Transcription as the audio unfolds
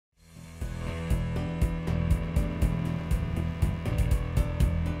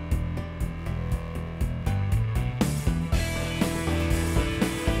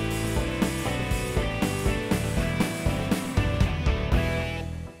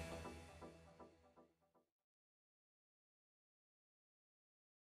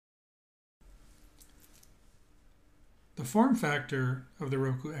The form factor of the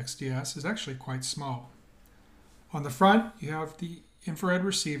Roku XDS is actually quite small. On the front, you have the infrared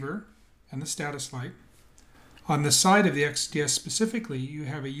receiver and the status light. On the side of the XDS specifically, you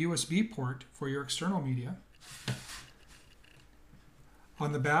have a USB port for your external media.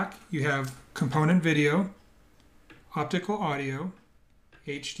 On the back, you have component video, optical audio,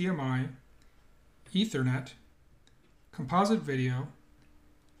 HDMI, Ethernet, composite video,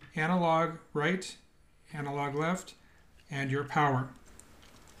 analog right, analog left, and your power.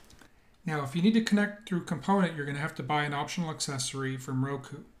 Now, if you need to connect through component, you're going to have to buy an optional accessory from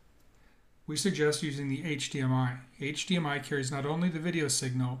Roku. We suggest using the HDMI. HDMI carries not only the video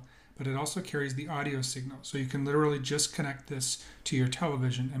signal, but it also carries the audio signal. So you can literally just connect this to your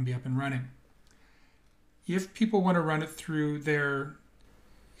television and be up and running. If people want to run it through their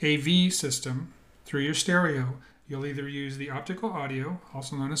AV system, through your stereo, you'll either use the optical audio,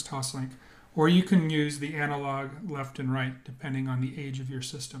 also known as Toslink, or you can use the analog left and right, depending on the age of your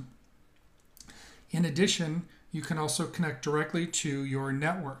system. In addition, you can also connect directly to your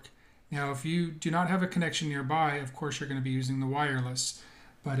network. Now, if you do not have a connection nearby, of course you're going to be using the wireless,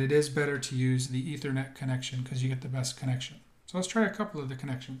 but it is better to use the Ethernet connection because you get the best connection. So let's try a couple of the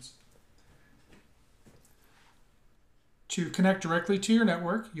connections. To connect directly to your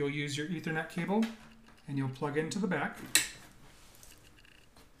network, you'll use your Ethernet cable and you'll plug into the back.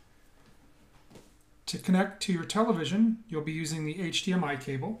 To connect to your television, you'll be using the HDMI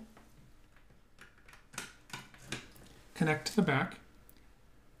cable. Connect to the back.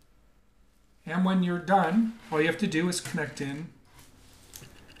 And when you're done, all you have to do is connect in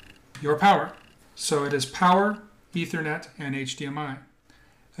your power. So it is power, Ethernet, and HDMI.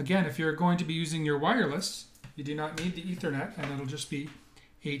 Again, if you're going to be using your wireless, you do not need the Ethernet, and it'll just be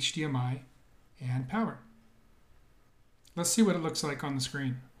HDMI and power. Let's see what it looks like on the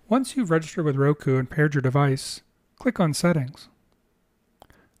screen. Once you've registered with Roku and paired your device, click on Settings.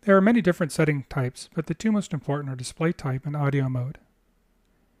 There are many different setting types, but the two most important are display type and audio mode.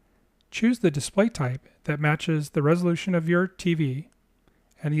 Choose the display type that matches the resolution of your TV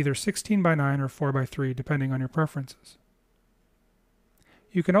and either 16:9 or 4:3 depending on your preferences.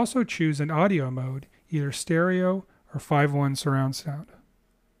 You can also choose an audio mode, either stereo or 5.1 surround sound.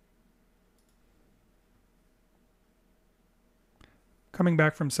 Coming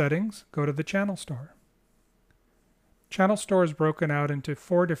back from settings, go to the channel store. Channel store is broken out into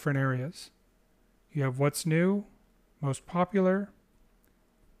 4 different areas. You have what's new, most popular,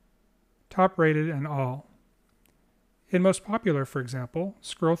 top rated, and all. In most popular, for example,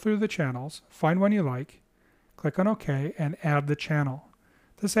 scroll through the channels, find one you like, click on OK, and add the channel.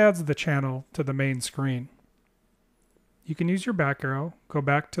 This adds the channel to the main screen. You can use your back arrow, go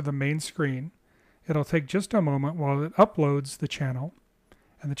back to the main screen. It'll take just a moment while it uploads the channel,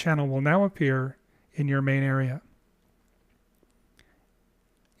 and the channel will now appear in your main area.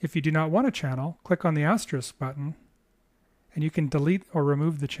 If you do not want a channel, click on the asterisk button, and you can delete or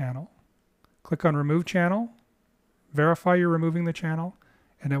remove the channel. Click on Remove Channel, verify you're removing the channel,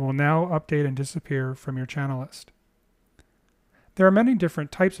 and it will now update and disappear from your channel list. There are many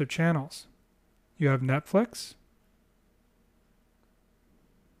different types of channels. You have Netflix,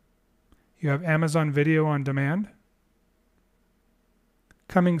 you have Amazon Video on Demand,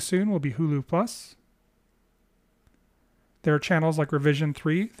 coming soon will be Hulu Plus. There are channels like Revision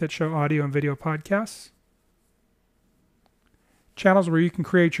 3 that show audio and video podcasts, channels where you can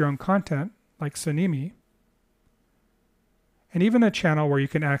create your own content like Cinemi, and even a channel where you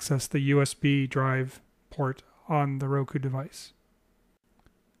can access the USB drive port on the Roku device.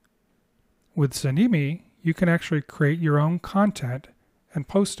 With Cinemi, you can actually create your own content and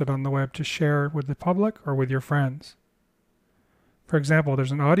post it on the web to share with the public or with your friends. For example,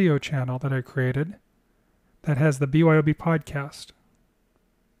 there's an audio channel that I created that has the BYOB podcast.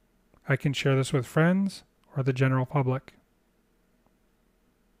 I can share this with friends or the general public.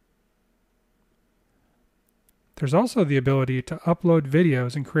 There's also the ability to upload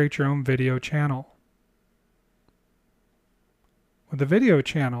videos and create your own video channel. With the video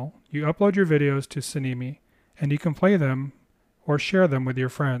channel, you upload your videos to Cinemi, and you can play them or share them with your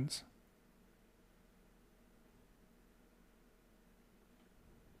friends.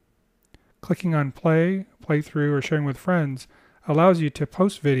 Clicking on play, playthrough, or sharing with friends allows you to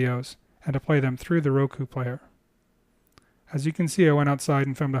post videos and to play them through the Roku player. As you can see, I went outside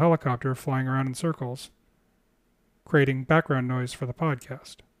and filmed a helicopter flying around in circles, creating background noise for the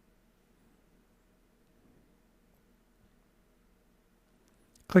podcast.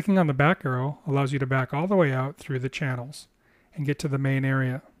 Clicking on the back arrow allows you to back all the way out through the channels and get to the main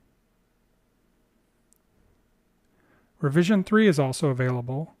area. Revision 3 is also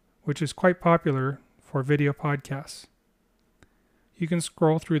available, which is quite popular for video podcasts. you can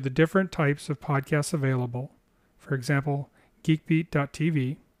scroll through the different types of podcasts available, for example,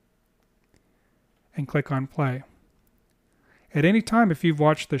 geekbeat.tv, and click on play. At any time, if you've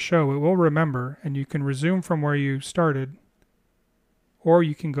watched the show, it will remember, and you can resume from where you started, or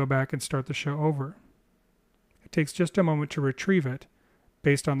you can go back and start the show over. It takes just a moment to retrieve it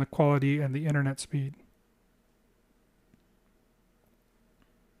based on the quality and the internet speed.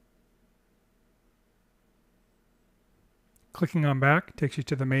 Clicking on back takes you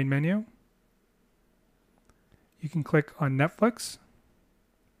to the main menu. You can click on Netflix.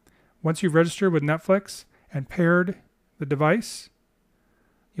 Once you've registered with Netflix and paired the device,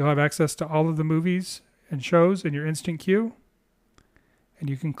 you'll have access to all of the movies and shows in your instant queue, and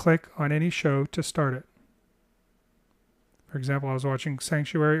you can click on any show to start it. For example, I was watching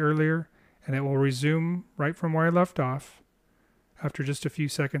Sanctuary earlier, and it will resume right from where I left off after just a few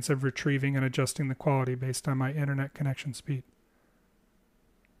seconds of retrieving and adjusting the quality based on my internet connection speed.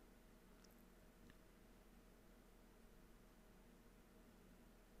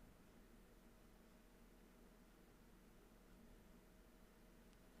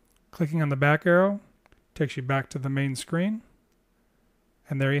 Clicking on the back arrow takes you back to the main screen,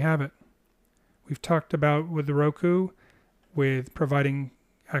 and there you have it. We've talked about with the Roku, with providing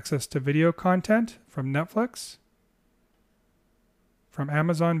access to video content from Netflix, from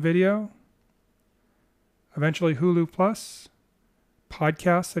Amazon Video, eventually Hulu Plus,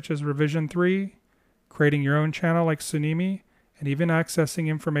 podcasts such as Revision 3, creating your own channel like Tsunami, and even accessing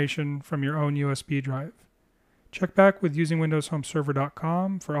information from your own USB drive. Check back with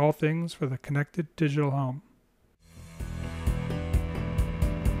usingwindowshomeserver.com for all things for the connected digital home.